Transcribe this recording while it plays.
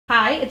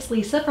Hi, it's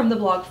Lisa from the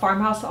blog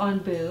Farmhouse on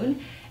Boone,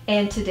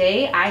 and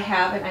today I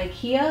have an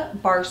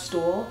IKEA bar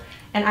stool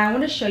and I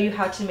want to show you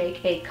how to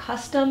make a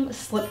custom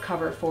slip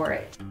cover for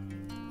it.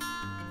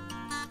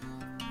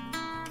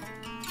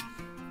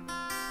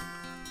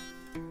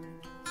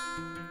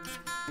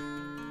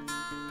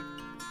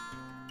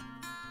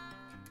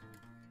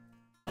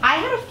 I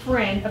had a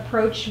friend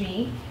approach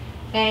me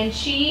and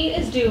she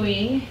is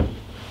doing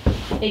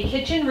a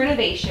kitchen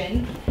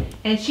renovation.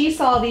 And she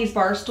saw these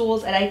bar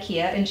stools at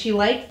IKEA and she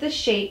liked the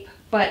shape,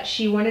 but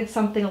she wanted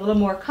something a little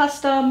more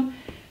custom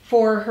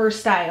for her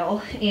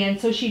style.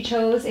 And so she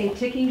chose a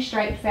ticking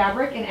stripe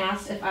fabric and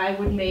asked if I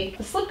would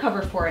make a slip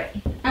cover for it.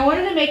 I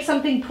wanted to make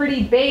something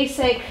pretty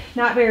basic,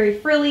 not very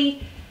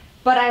frilly,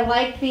 but I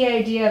liked the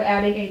idea of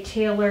adding a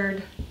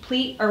tailored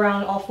pleat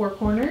around all four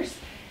corners.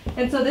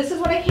 And so this is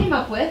what I came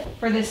up with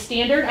for this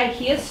standard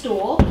IKEA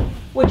stool,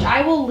 which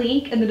I will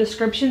link in the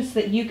description so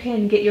that you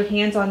can get your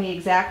hands on the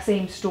exact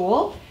same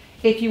stool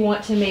if you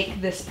want to make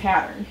this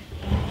pattern.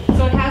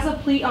 So it has a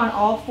pleat on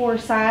all four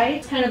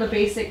sides, kind of a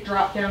basic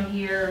drop down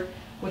here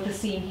with a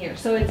seam here.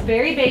 So it's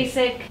very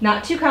basic,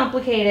 not too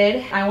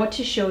complicated. I want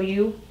to show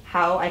you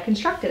how I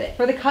constructed it.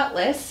 For the cut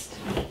list,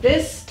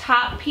 this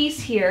top piece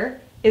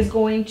here is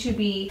going to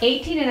be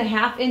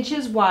 18.5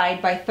 inches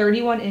wide by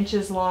 31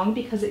 inches long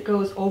because it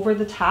goes over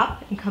the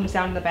top and comes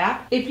down the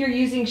back. If you're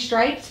using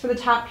stripes for the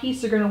top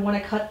piece, you're going to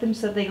want to cut them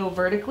so that they go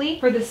vertically.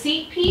 For the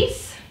seat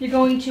piece, you're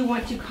going to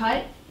want to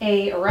cut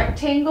a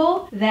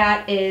rectangle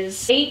that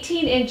is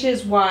 18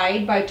 inches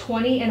wide by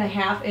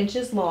 20.5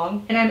 inches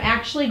long. And I'm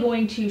actually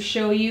going to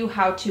show you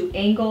how to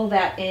angle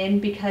that in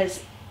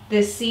because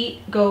this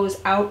seat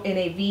goes out in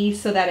a V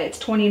so that it's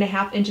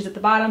 20.5 inches at the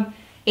bottom,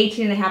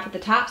 18.5 at the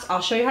top. So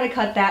I'll show you how to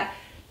cut that.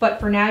 But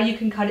for now you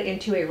can cut it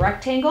into a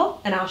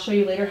rectangle and I'll show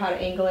you later how to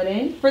angle it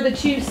in. For the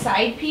two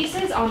side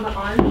pieces on the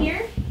arm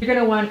here, you're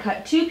gonna want to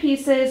cut two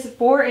pieces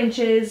 4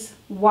 inches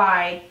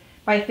wide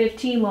by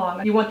 15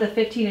 long. You want the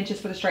 15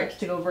 inches for the stripes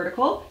to go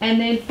vertical.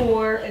 And then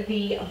for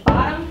the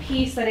bottom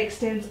piece that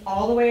extends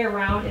all the way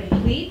around in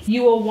pleats,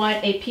 you will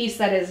want a piece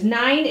that is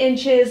 9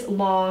 inches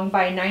long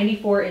by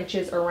 94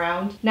 inches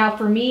around. Now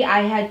for me,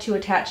 I had to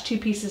attach two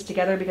pieces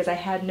together because I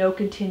had no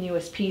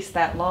continuous piece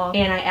that long.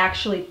 And I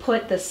actually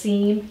put the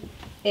seam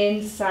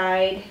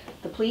inside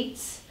the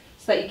pleats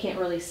so that you can't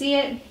really see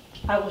it.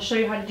 I will show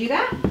you how to do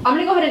that. I'm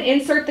gonna go ahead and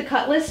insert the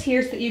cut list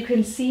here so that you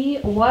can see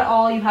what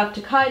all you have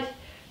to cut.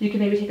 You can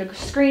maybe take a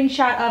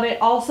screenshot of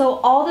it. Also,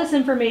 all this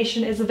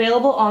information is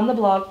available on the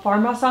blog,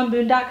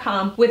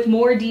 farmhouseonboone.com, with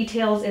more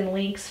details and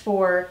links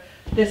for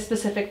this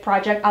specific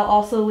project. I'll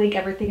also link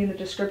everything in the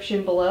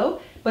description below.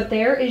 But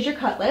there is your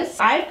cut list.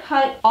 I've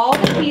cut all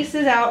the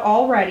pieces out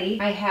already.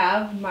 I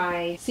have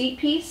my seat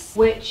piece,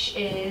 which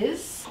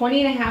is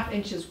 20.5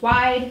 inches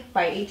wide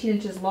by 18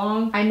 inches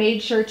long. I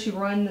made sure to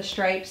run the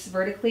stripes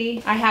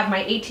vertically. I have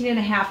my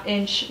 18.5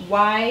 inch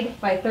wide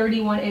by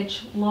 31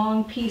 inch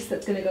long piece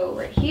that's gonna go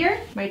right here.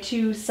 My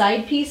two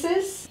side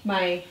pieces,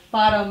 my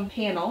bottom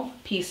panel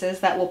pieces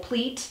that will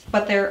pleat,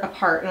 but they're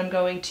apart, and I'm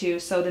going to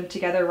sew them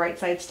together, right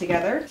sides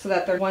together, so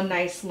that they're one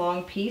nice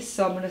long piece.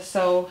 So I'm gonna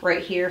sew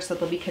right here so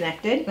they'll be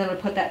connected. Then I'm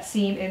gonna put that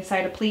seam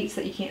inside a pleat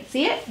so that you can't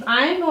see it.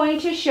 I'm going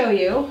to show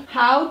you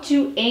how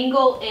to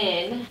angle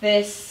in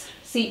this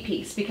seat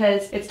piece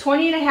because it's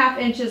 20.5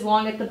 inches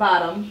long at the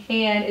bottom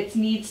and it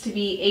needs to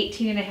be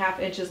 18.5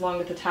 inches long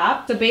at the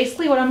top. So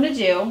basically what I'm gonna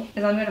do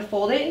is I'm gonna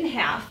fold it in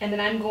half and then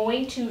I'm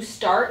going to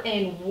start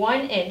in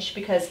 1 inch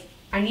because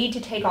I need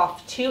to take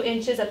off 2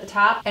 inches at the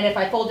top, and if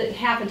I fold it in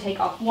half and take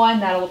off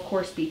 1, that'll of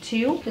course be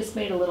 2. Just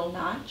made a little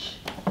notch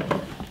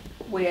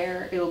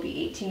where it'll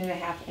be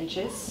 18.5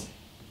 inches.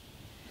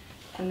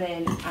 And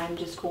then I'm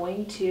just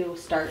going to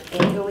start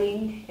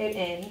angling it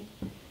in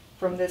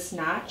from this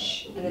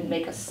notch and then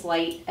make a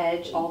slight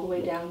edge all the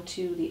way down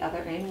to the other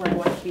end where I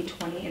want it to be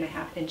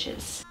 20.5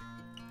 inches.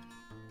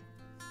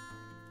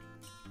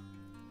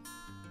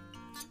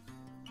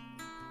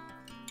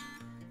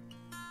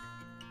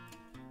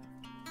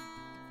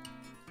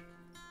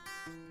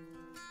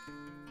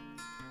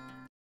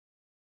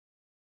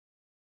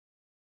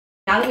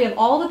 Now that we have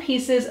all the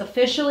pieces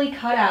officially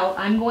cut out,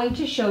 I'm going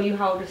to show you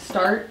how to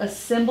start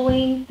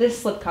assembling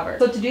this slipcover.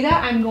 So to do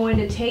that, I'm going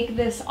to take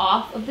this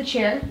off of the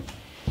chair.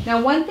 Now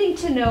one thing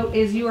to note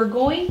is you are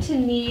going to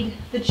need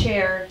the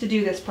chair to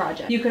do this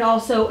project. You could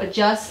also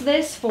adjust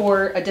this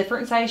for a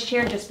different size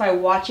chair just by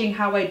watching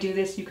how I do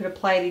this. You could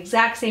apply the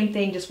exact same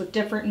thing just with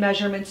different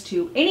measurements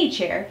to any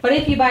chair. But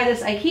if you buy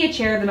this IKEA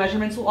chair, the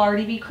measurements will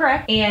already be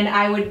correct, and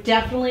I would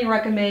definitely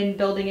recommend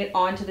building it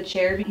onto the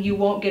chair. You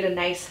won't get a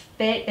nice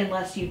fit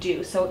unless you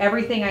do. So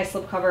everything I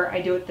slip cover,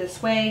 I do it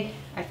this way.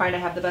 I find I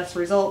have the best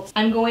results.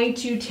 I'm going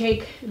to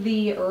take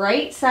the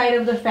right side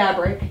of the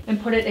fabric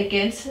and put it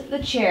against the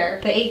chair,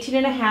 the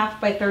 18.5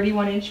 by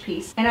 31 inch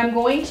piece. And I'm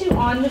going to,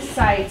 on the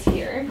sides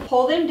here,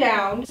 pull them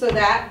down so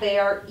that they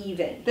are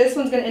even. This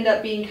one's gonna end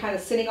up being kind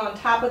of sitting on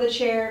top of the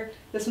chair.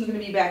 This one's gonna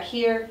be back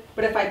here.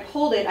 But if I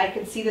pulled it, I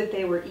could see that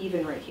they were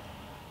even right here.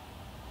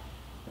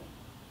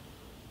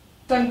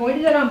 So I'm going to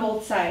do that on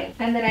both sides.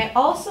 And then I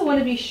also want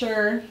to be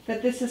sure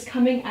that this is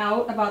coming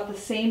out about the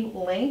same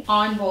length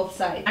on both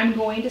sides. I'm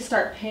going to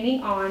start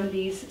pinning on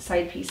these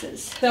side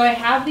pieces. So I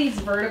have these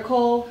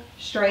vertical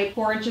stripe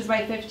 4 inches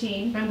by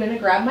 15. I'm going to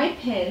grab my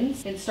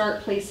pins and start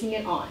placing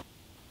it on.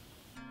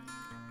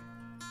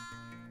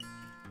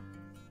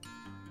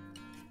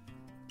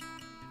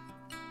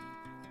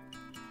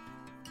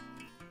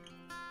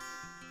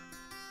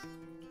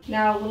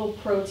 Now a little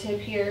pro tip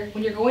here,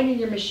 when you're going in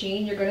your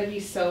machine, you're going to be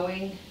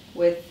sewing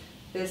with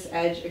this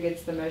edge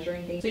against the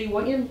measuring thing. So you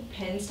want your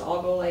pins to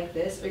all go like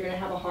this, or you're going to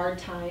have a hard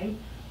time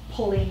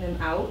pulling them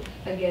out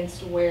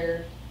against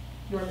where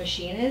your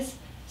machine is.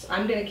 So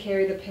I'm going to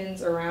carry the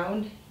pins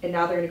around, and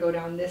now they're going to go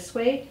down this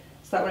way,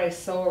 so that when I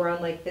sew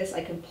around like this,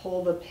 I can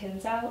pull the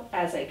pins out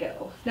as I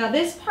go. Now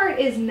this part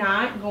is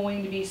not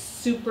going to be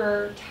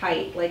super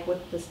tight like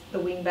with the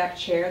wingback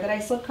chair that I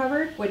slip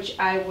covered, which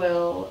I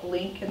will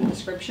link in the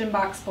description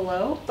box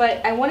below.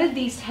 But I wanted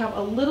these to have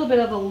a little bit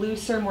of a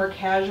looser, more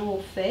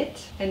casual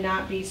fit and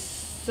not be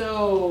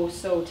so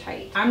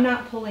tight. I'm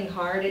not pulling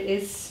hard, it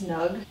is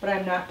snug, but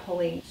I'm not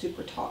pulling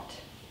super taut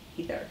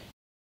either.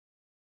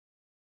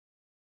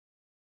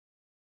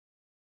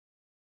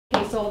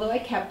 Okay, so although I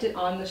kept it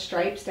on the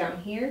stripes down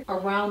here,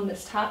 around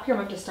this top here, I'm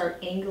going to have to start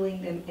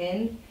angling them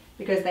in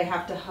because they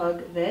have to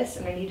hug this,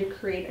 and I need to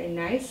create a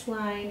nice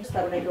line so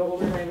that when I go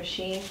over to my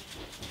machine,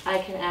 I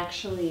can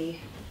actually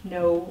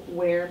know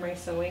where my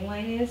sewing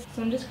line is.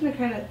 So I'm just going to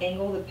kind of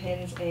angle the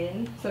pins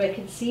in so that I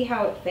can see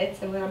how it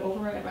fits, and when I'm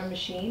over at my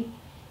machine,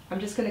 I'm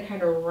just going to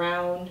kind of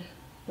round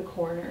the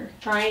corner,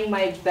 trying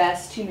my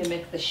best to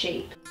mimic the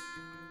shape.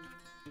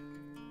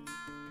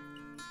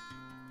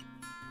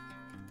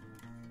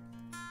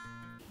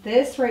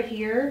 This right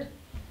here,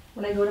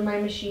 when I go to my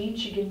machine,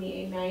 should give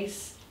me a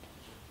nice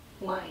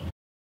line.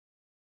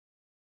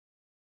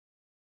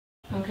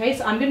 Okay,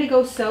 so I'm going to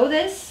go sew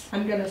this.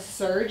 I'm going to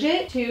serge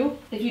it too.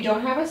 If you don't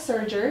have a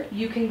serger,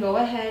 you can go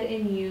ahead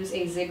and use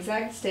a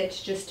zigzag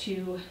stitch just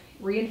to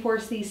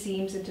reinforce these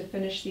seams and to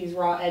finish these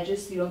raw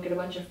edges so you don't get a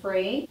bunch of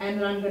fraying. And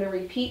then I'm going to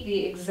repeat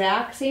the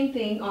exact same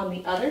thing on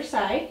the other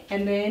side,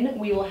 and then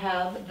we will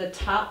have the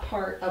top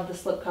part of the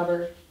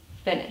slipcover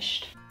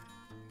finished.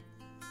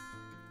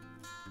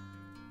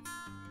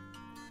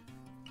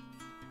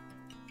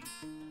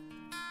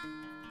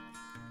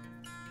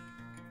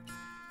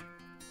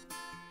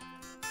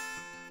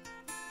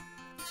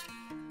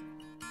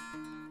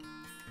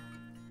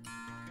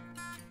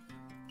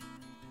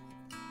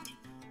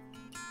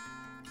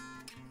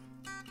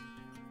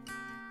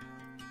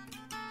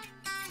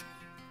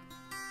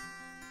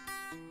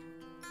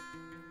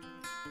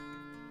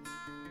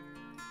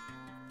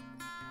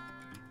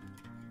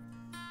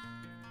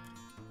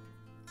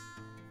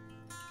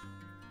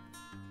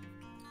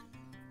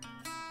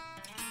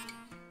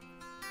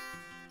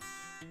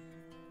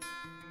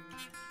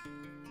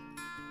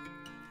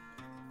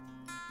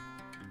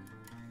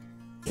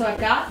 So I've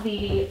got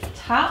the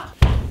top,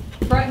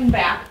 front and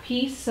back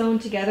piece sewn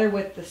together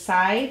with the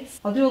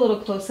sides. I'll do a little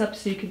close-up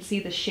so you can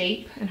see the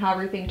shape and how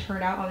everything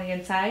turned out on the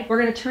inside.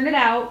 We're going to turn it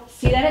out,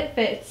 see that it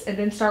fits, and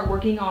then start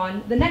working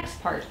on the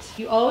next part.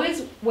 You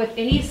always, with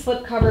any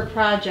slipcover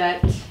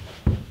project,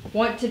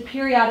 want to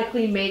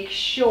periodically make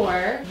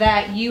sure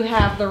that you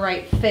have the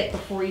right fit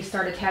before you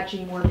start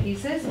attaching more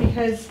pieces,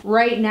 because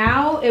right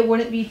now it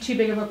wouldn't be too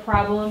big of a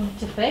problem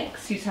to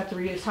fix. You just have to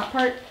redo the top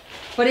part.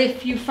 But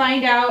if you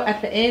find out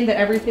at the end that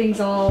everything's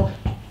all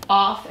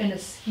off and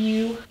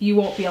askew, you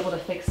won't be able to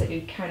fix it.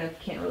 You kind of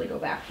can't really go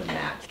back from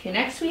that. Okay,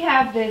 next we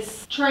have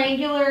this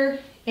triangular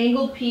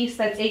angled piece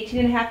that's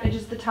 18.5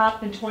 inches at the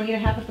top and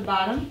 20.5 at the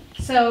bottom.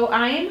 So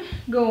I'm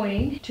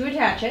going to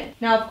attach it.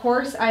 Now, of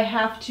course, I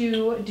have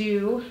to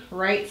do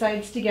right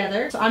sides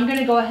together. So I'm going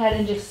to go ahead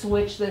and just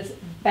switch this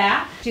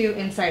back to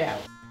inside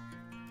out.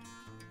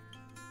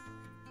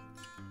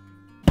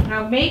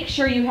 Now make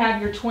sure you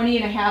have your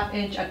 20.5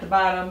 inch at the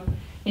bottom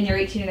and your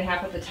 18.5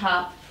 at the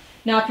top.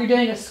 Now if you're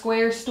doing a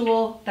square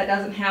stool that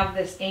doesn't have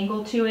this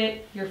angle to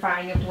it, you're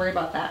fine, you don't have to worry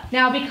about that.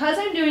 Now because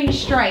I'm doing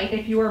stripe,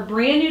 if you are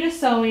brand new to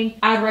sewing,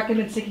 I'd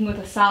recommend sticking with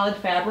a solid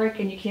fabric,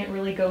 and you can't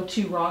really go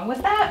too wrong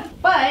with that.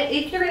 But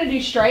if you're going to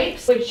do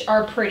stripes, which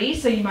are pretty,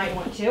 so you might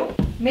want to,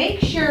 make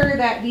sure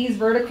that these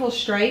vertical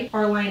stripes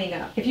are lining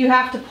up. If you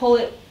have to pull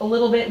it a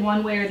little bit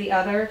one way or the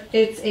other,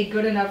 it's a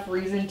good enough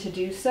reason to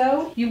do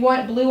so. You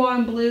want blue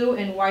on blue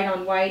and white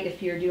on white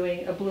if you're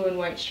doing a blue and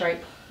white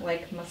stripe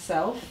like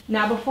myself.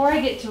 Now before I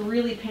get to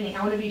really pinning,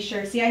 I want to be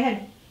sure, see I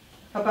had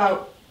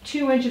about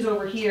 2 inches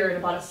over here and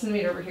about 1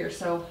 centimeter over here,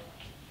 so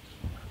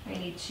I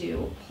need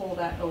to pull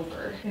that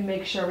over and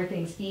make sure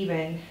everything's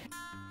even.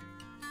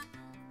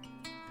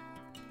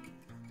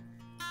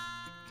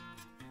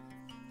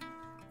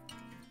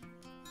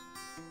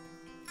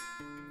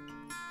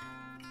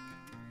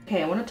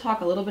 Okay, I want to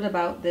talk a little bit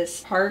about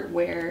this part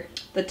where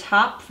the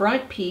top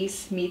front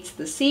piece meets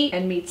the seat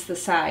and meets the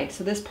side.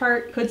 So this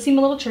part could seem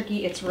a little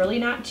tricky. It's really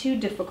not too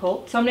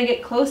difficult. So I'm going to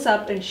get close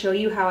up and show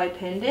you how I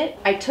pinned it.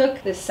 I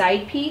took the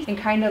side piece and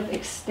kind of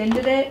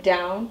extended it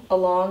down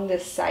along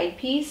this side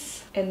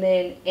piece and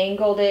then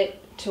angled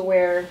it to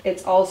where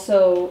it's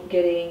also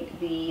getting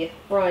the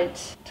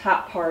front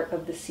top part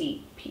of the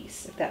seat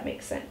piece, if that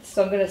makes sense.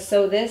 So I'm going to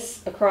sew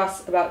this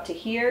across about to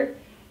here,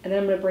 and then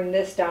I'm going to bring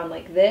this down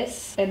like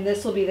this, and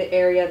this will be the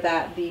area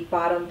that the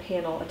bottom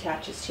panel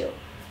attaches to.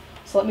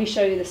 So let me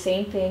show you the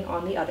same thing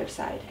on the other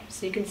side.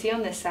 So you can see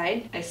on this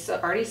side, I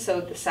already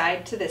sewed the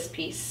side to this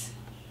piece,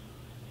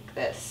 like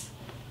this.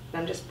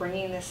 And I'm just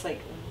bringing this like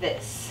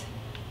this.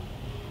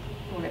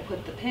 And when I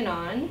put the pin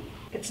on,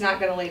 it's not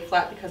gonna lay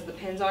flat because the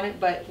pin's on it,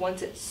 but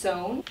once it's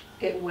sewn,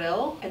 it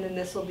will. And then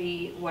this will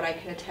be what I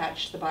can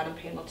attach the bottom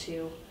panel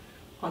to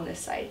on this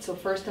side. So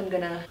first I'm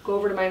gonna go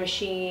over to my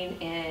machine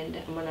and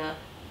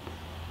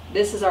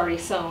this is already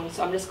sewn,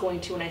 so I'm just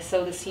going to, when I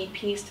sew the seat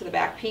piece to the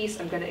back piece,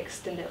 I'm going to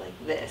extend it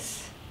like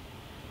this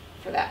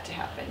for that to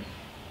happen.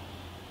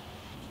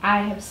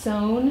 I have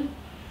sewn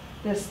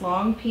this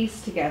long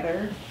piece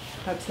together.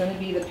 That's going to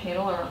be the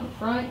panel around the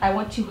front. I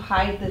want to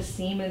hide the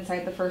seam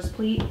inside the first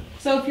pleat.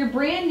 So if you're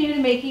brand new to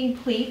making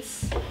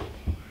pleats,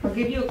 I'll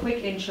give you a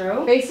quick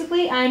intro.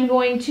 Basically, I'm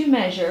going to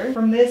measure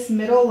from this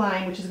middle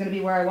line, which is going to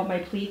be where I want my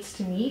pleats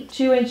to meet,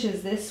 2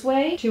 inches this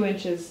way, 2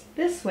 inches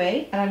this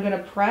way, and I'm going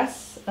to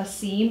press a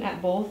seam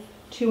at both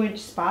 2-inch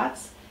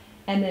spots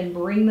and then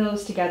bring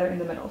those together in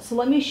the middle. So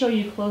let me show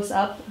you close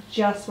up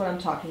just what I'm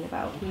talking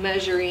about.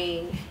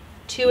 Measuring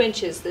 2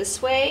 inches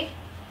this way,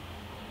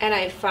 and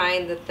I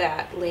find that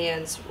that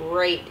lands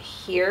right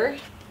here.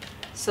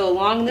 So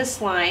along this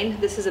line,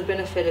 this is a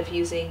benefit of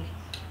using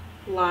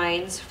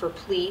lines for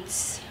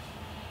pleats.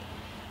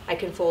 I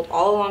can fold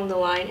all along the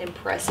line and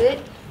press it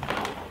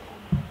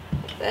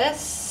like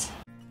this.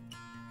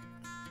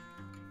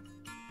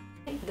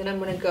 Then I'm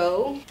going to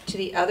go to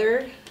the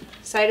other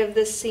side of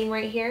this seam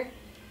right here,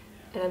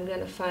 and I'm going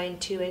to find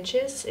 2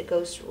 inches. It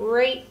goes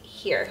right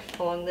here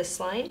along this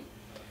line.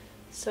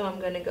 So I'm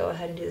going to go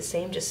ahead and do the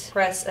same. Just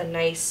press a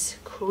nice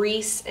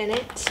crease in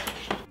it.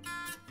 I'm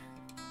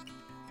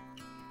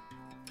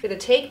going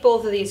to take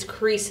both of these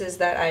creases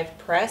that I've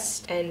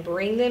pressed and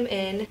bring them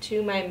in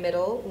to my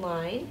middle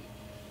line.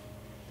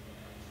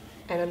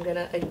 And I'm going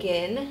to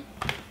again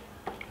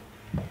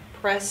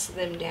press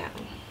them down.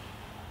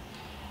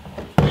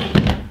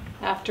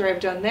 After I've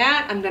done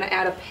that, I'm going to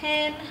add a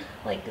pin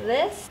like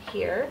this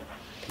here,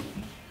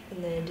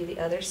 and then do the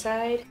other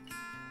side.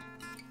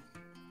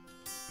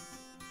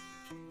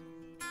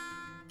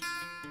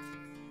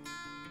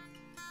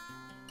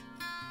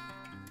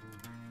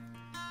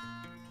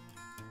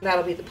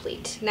 That'll be the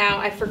pleat. Now,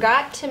 I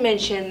forgot to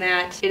mention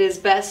that it is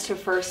best to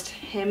first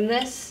hem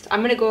this.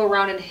 I'm gonna go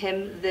around and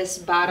hem this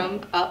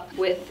bottom up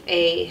with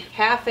a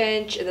 1/2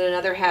 inch and then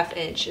another 1/2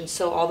 inch and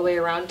sew all the way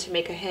around to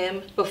make a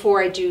hem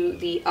before I do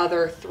the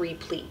other 3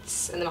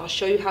 pleats. And then I'll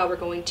show you how we're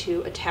going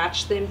to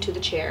attach them to the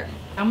chair.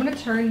 I'm gonna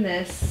turn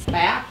this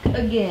back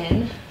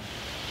again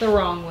the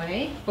wrong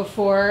way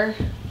before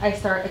I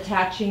start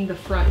attaching the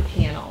front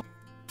panel.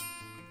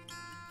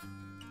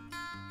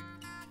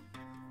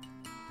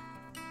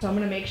 So I'm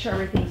going to make sure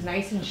everything's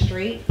nice and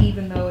straight,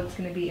 even though it's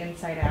going to be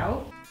inside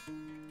out.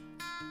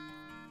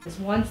 Because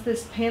once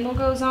this panel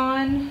goes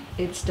on,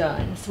 it's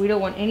done. So we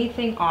don't want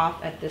anything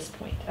off at this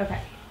point. Okay,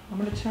 I'm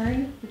going to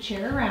turn the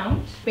chair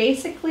around.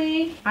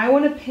 Basically, I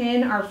want to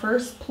pin our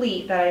first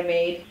pleat that I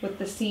made with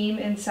the seam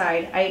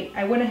inside.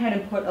 I went ahead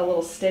and put a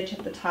little stitch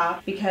at the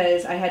top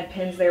because I had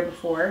pins there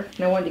before,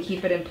 and I wanted to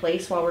keep it in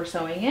place while we're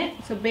sewing it.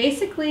 So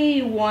basically,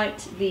 you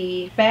want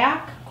the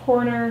back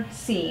corner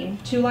seam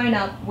to line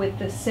up with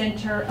the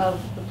center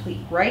of the pleat.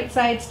 Right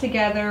sides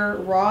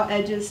together, raw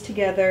edges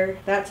together.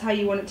 That's how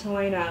you want it to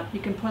line up. You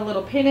can put a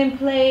little pin in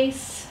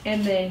place,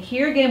 and then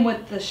here again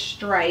with the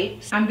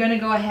stripes, I'm going to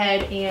go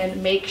ahead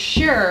and make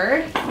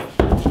sure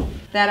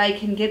that I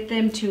can get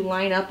them to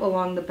line up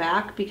along the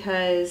back,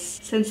 because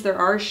since there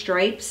are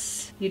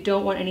stripes, you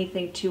don't want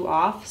anything too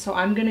off. So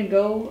I'm going to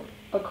go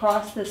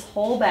across this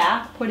whole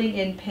back, putting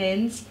in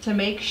pins to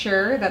make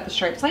sure that the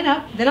stripes line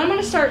up. Then I'm going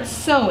to start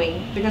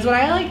sewing, because what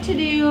I like to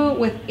do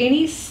with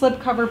any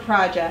slipcover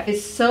project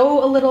is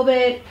sew a little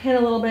bit, pin a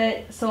little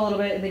bit, sew a little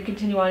bit, and then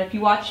continue on. If you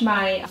watch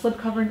my slip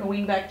covering a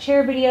wingback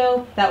chair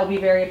video, that will be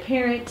very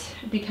apparent,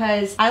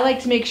 because I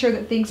like to make sure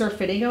that things are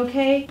fitting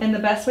okay, and the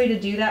best way to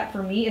do that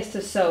for me is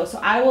to sew. So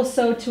I will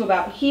sew to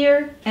about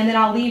here, and then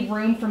I'll leave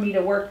room for me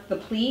to work the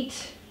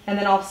pleat, and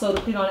then I'll sew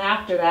the pleat on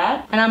after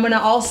that. And I'm gonna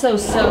also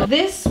sew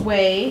this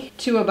way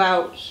to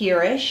about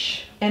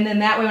here-ish. And then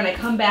that way when I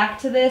come back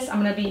to this, I'm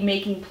gonna be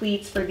making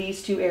pleats for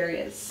these 2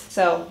 areas.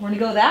 So we're gonna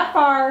go that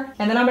far,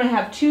 and then I'm gonna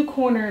have 2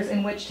 corners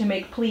in which to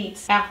make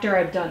pleats after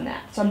I've done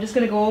that. So I'm just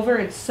gonna go over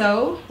and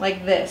sew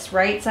like this,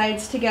 right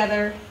sides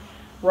together,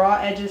 raw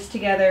edges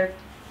together,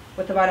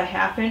 with about a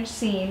 1/2 inch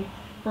seam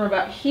from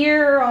about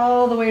here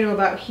all the way to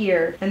about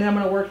here. And then I'm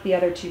gonna work the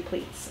other 2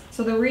 pleats.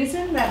 So the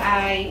reason that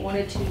I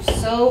wanted to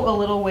sew a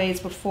little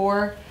ways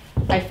before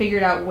I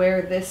figured out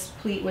where this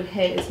pleat would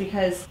hit is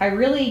because I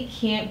really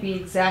can't be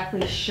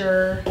exactly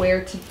sure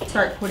where to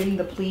start putting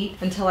the pleat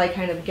until I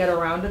kind of get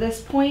around to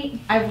this point.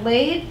 I've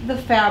laid the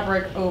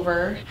fabric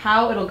over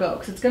how it'll go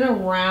because it's gonna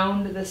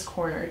round this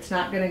corner. It's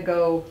not gonna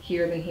go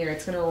here then here.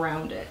 It's gonna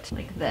round it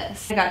like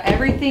this. I got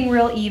everything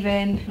real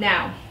even.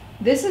 Now,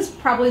 this is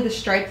probably the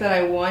stripe that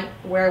I want,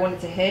 where I want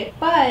it to hit,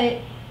 but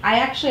I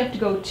actually have to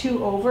go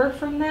 2 over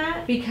from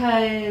that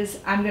because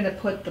I'm gonna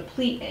put the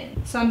pleat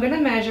in. So I'm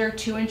gonna measure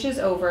 2 inches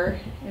over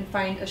and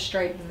find a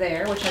stripe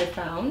there, which I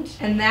found.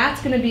 And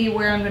that's gonna be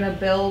where I'm gonna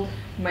build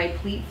my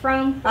pleat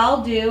from. What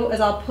I'll do is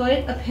I'll put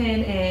a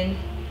pin in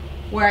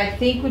where I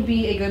think would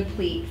be a good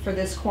pleat for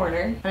this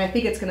corner. And I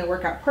think it's gonna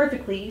work out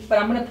perfectly, but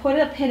I'm gonna put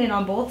a pin in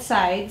on both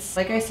sides,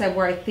 like I said,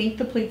 where I think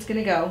the pleat's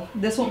gonna go.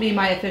 This won't be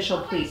my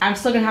official pleat. I'm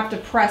still gonna have to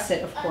press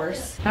it, of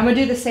course. I'm gonna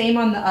do the same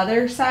on the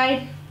other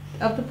side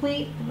of the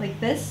pleat, like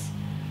this.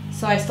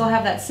 So I still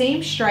have that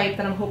same stripe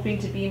that I'm hoping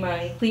to be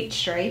my pleat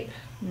stripe.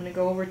 I'm gonna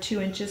go over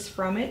 2 inches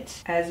from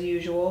it, as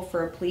usual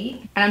for a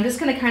pleat. And I'm just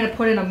gonna kind of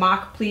put in a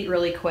mock pleat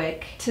really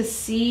quick to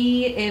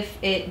see if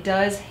it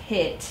does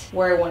hit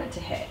where I want it to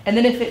hit. And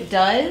then if it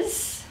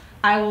does,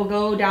 I will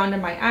go down to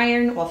my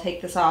iron, well, I'll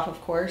take this off,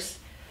 of course,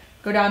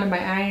 go down to my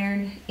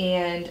iron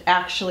and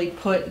actually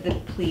put the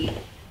pleat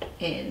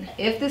in.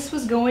 If this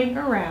was going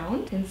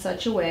around in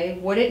such a way,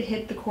 would it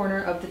hit the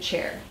corner of the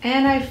chair?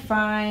 And I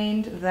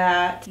find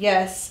that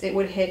yes, it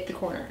would hit the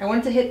corner. I want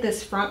it to hit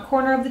this front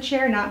corner of the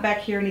chair, not back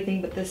here or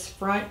anything, but this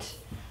front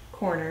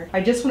corner.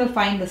 I just want to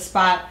find the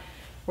spot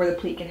where the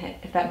pleat can hit,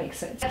 if that makes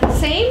sense. At the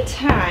same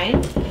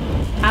time,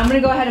 I'm gonna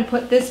go ahead and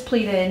put this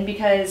pleat in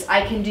because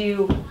I can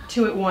do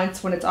 2 at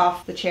once when it's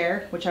off the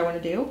chair, which I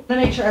want to do. I'm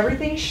gonna make sure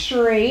everything's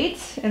straight,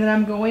 and then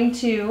I'm going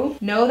to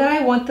know that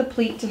I want the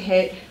pleat to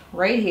hit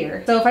right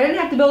here. So if I didn't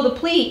have to build a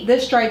pleat,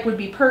 this stripe would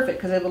be perfect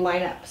because it would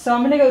line up. So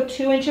I'm gonna go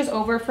 2 inches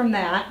over from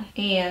that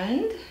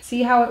and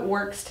see how it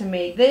works to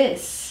make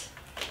this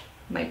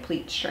my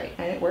pleat stripe,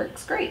 and it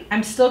works great.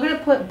 I'm still gonna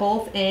put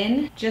both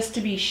in just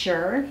to be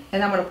sure,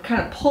 and I'm gonna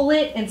kind of pull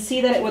it and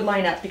see that it would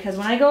line up, because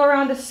when I go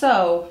around to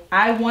sew,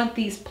 I want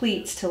these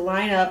pleats to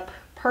line up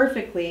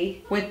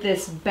perfectly with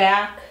this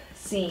back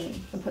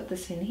seam. I'll put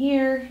this in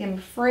here. I'm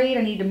afraid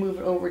I need to move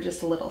it over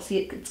just a little. See,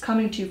 it's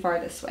coming too far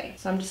this way.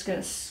 So I'm just gonna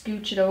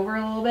scooch it over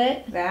a little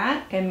bit,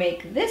 that, and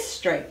make this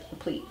stripe the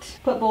pleat.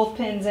 Put both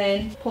pins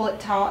in, pull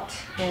it taut,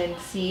 and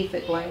see if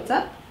it lines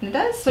up. And it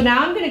does. So now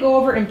I'm gonna go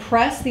over and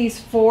press these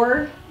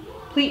 4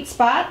 pleat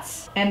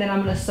spots, and then I'm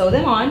gonna sew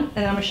them on, and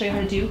then I'm gonna show you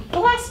how to do the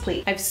last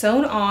pleat. I've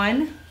sewn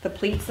on the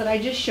pleats that I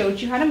just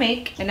showed you how to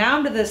make, and now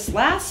I'm to this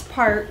last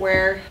part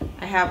where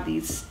I have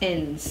these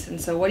ends.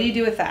 And so what do you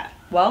do with that?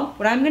 Well,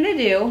 what I'm gonna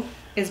do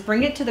is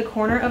bring it to the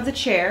corner of the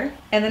chair,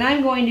 and then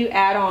I'm going to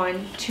add on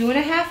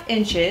 2.5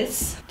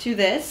 inches to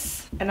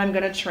this, and I'm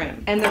gonna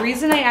trim. And the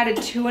reason I added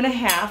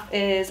 2.5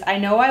 is I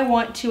know I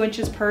want 2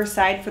 inches per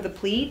side for the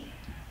pleat,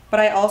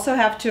 but I also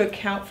have to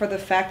account for the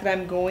fact that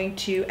I'm going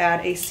to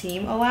add a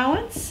seam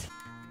allowance.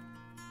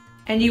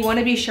 And you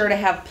wanna be sure to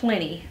have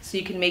plenty so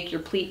you can make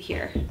your pleat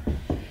here.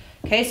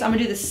 Okay, so I'm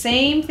gonna do the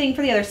same thing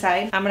for the other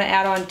side. I'm gonna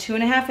add on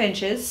 2.5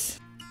 inches.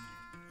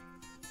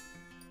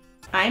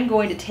 I'm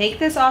going to take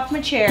this off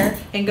my chair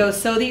and go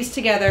sew these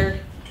together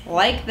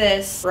like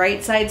this,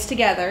 right sides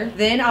together.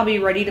 Then I'll be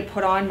ready to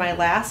put on my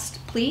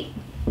last pleat,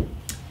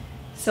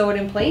 sew it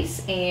in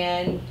place,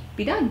 and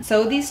be done.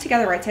 Sew these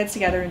together, right sides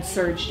together, and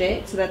serged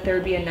it so that there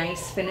would be a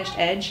nice finished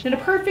edge. In a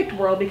perfect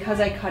world, because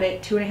I cut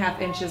it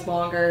 2.5 inches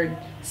longer and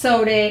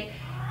sewed it,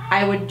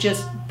 I would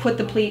just put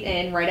the pleat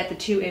in right at the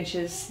 2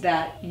 inches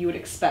that you would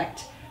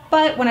expect.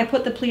 But when I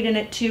put the pleat in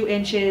at 2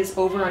 inches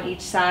over on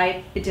each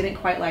side, it didn't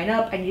quite line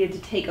up. I needed to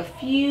take a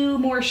few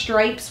more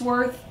stripes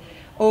worth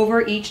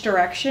over each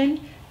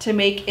direction to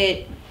make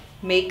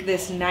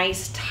this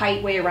nice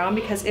tight way around,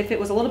 because if it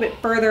was a little bit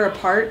further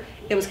apart,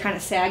 it was kind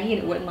of saggy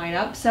and it wouldn't line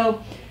up.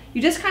 So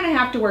you just kind of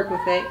have to work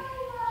with it.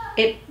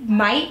 It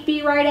might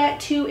be right at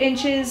 2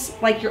 inches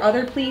like your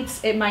other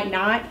pleats, it might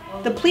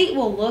not. The pleat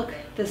will look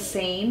the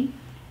same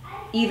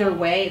either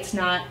way, it's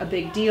not a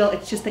big deal.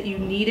 It's just that you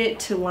need it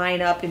to line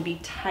up and be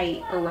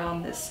tight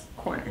around this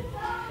corner.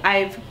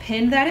 I've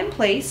pinned that in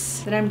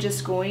place. Then I'm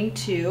just going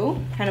to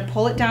kind of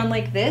pull it down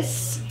like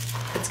this.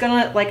 It's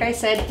gonna, like I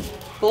said,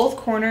 both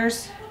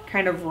corners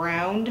kind of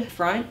round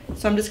front.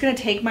 So I'm just gonna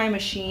take my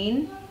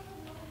machine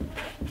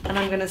and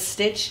I'm gonna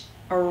stitch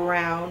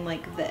around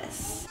like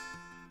this.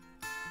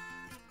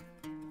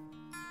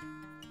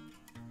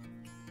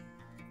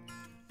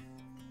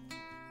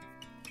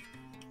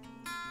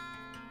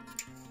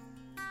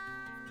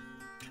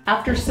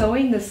 After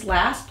sewing this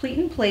last pleat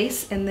in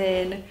place and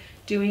then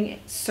doing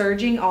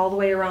serging all the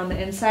way around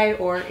the inside,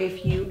 or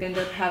if you end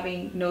up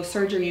having no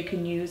serger, you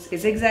can use a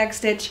zigzag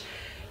stitch.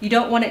 You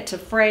don't want it to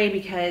fray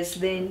because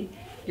then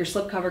your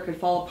slip cover could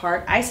fall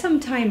apart. I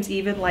sometimes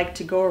even like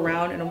to go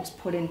around and almost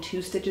put in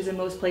 2 stitches in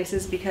most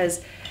places,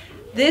 because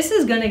this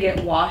is gonna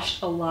get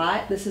washed a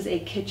lot. This is a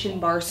kitchen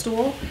bar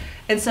stool,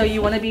 and so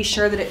you wanna be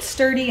sure that it's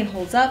sturdy and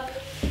holds up.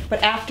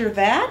 But after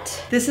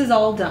that, this is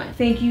all done.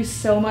 Thank you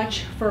so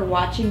much for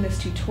watching this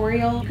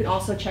tutorial. You can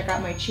also check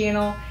out my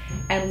channel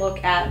and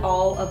look at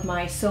all of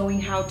my sewing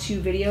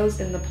how-to videos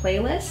in the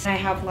playlist. I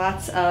have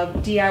lots of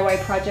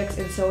DIY projects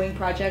and sewing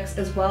projects,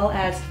 as well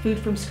as food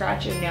from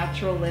scratch and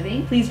natural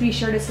living. Please be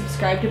sure to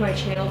subscribe to my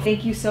channel.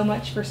 Thank you so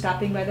much for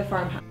stopping by the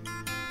farmhouse.